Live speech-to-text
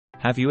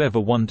Have you ever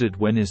wondered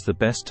when is the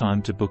best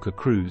time to book a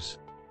cruise?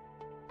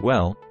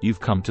 Well, you've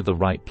come to the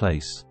right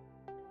place.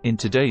 In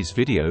today's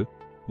video,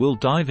 we'll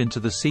dive into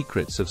the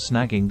secrets of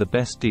snagging the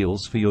best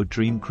deals for your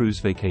dream cruise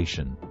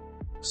vacation.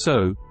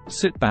 So,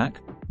 sit back,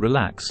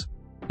 relax,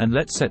 and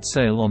let's set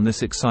sail on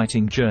this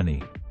exciting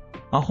journey.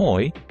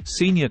 Ahoy,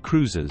 senior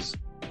cruisers!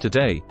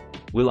 Today,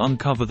 we'll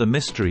uncover the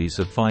mysteries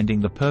of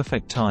finding the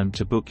perfect time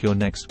to book your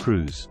next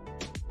cruise.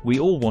 We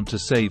all want to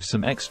save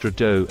some extra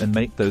dough and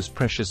make those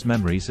precious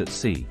memories at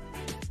sea.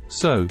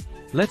 So,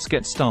 let's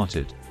get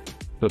started.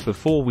 But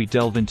before we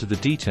delve into the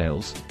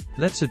details,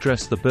 let's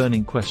address the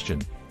burning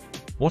question.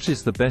 What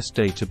is the best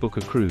day to book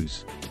a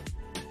cruise?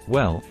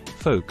 Well,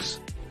 folks,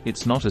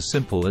 it's not as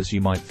simple as you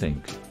might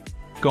think.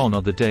 Gone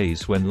are the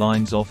days when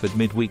lines offered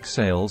midweek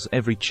sales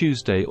every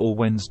Tuesday or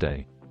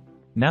Wednesday.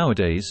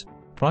 Nowadays,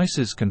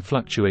 prices can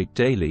fluctuate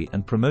daily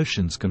and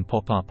promotions can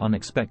pop up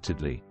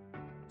unexpectedly.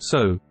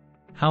 So,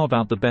 how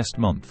about the best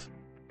month?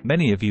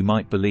 Many of you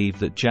might believe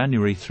that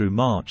January through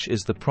March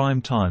is the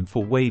prime time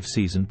for wave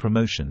season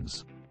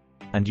promotions.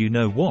 And you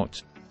know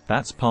what?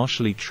 That's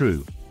partially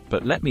true,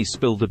 but let me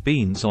spill the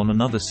beans on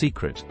another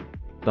secret.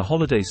 The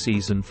holiday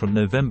season from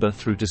November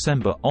through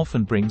December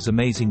often brings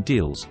amazing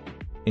deals,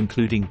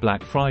 including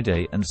Black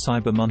Friday and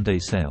Cyber Monday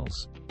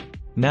sales.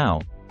 Now,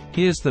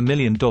 here's the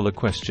million-dollar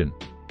question.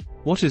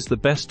 What is the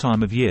best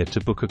time of year to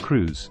book a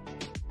cruise?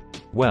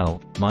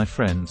 Well, my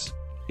friends,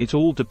 it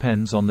all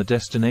depends on the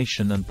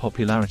destination and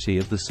popularity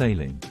of the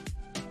sailing.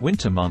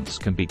 Winter months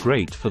can be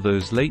great for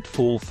those late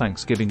fall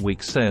Thanksgiving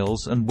week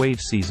sales and wave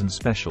season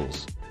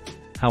specials.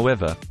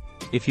 However,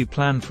 if you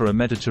plan for a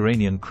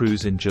Mediterranean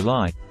cruise in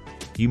July,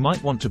 you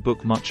might want to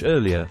book much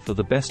earlier for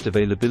the best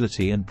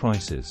availability and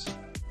prices.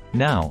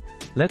 Now,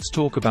 let's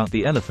talk about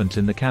the elephant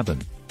in the cabin.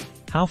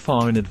 How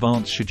far in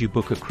advance should you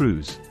book a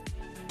cruise?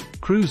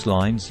 Cruise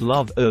lines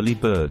love early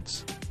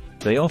birds.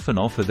 They often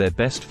offer their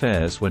best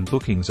fares when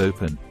bookings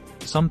open,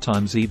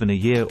 sometimes even a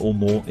year or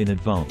more in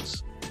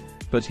advance.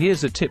 But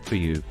here's a tip for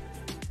you.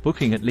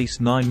 Booking at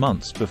least 9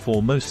 months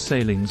before most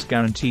sailings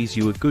guarantees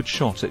you a good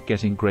shot at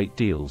getting great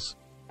deals.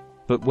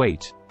 But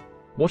wait,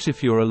 what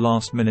if you're a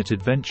last-minute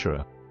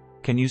adventurer?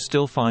 Can you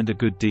still find a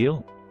good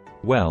deal?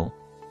 Well,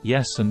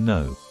 yes and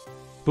no.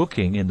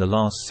 Booking in the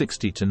last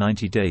 60 to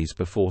 90 days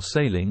before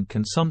sailing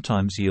can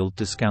sometimes yield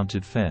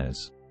discounted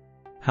fares.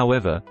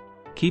 However,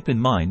 keep in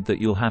mind that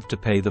you'll have to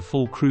pay the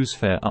full cruise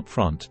fare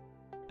upfront,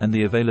 and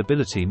the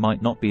availability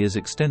might not be as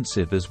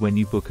extensive as when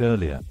you book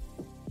earlier.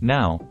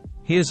 Now,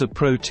 here's a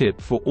pro tip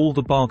for all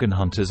the bargain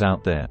hunters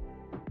out there.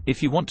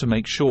 If you want to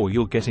make sure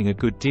you're getting a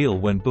good deal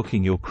when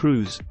booking your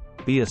cruise,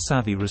 be a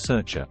savvy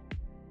researcher.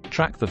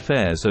 Track the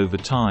fares over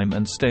time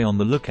and stay on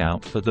the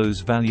lookout for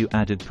those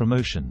value-added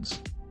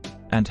promotions.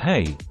 And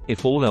hey,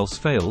 if all else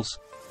fails,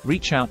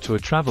 reach out to a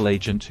travel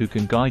agent who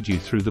can guide you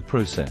through the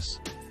process.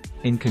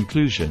 In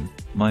conclusion,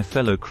 my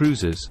fellow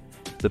cruisers,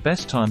 the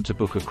best time to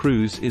book a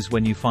cruise is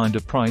when you find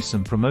a price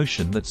and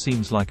promotion that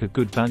seems like a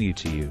good value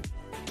to you.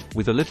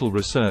 With a little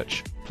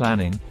research,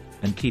 planning,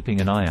 and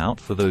keeping an eye out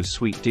for those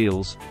sweet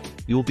deals,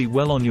 you'll be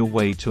well on your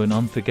way to an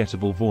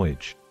unforgettable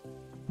voyage.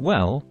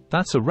 Well,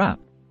 that's a wrap,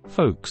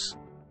 folks.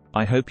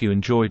 I hope you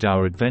enjoyed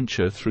our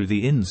adventure through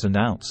the ins and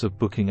outs of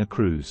booking a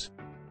cruise.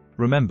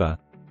 Remember,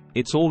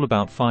 it's all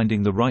about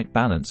finding the right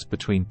balance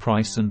between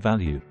price and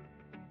value.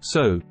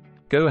 So,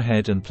 go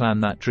ahead and plan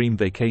that dream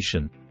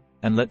vacation,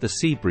 and let the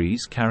sea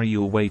breeze carry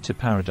you away to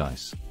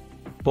paradise.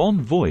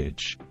 Bon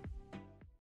voyage!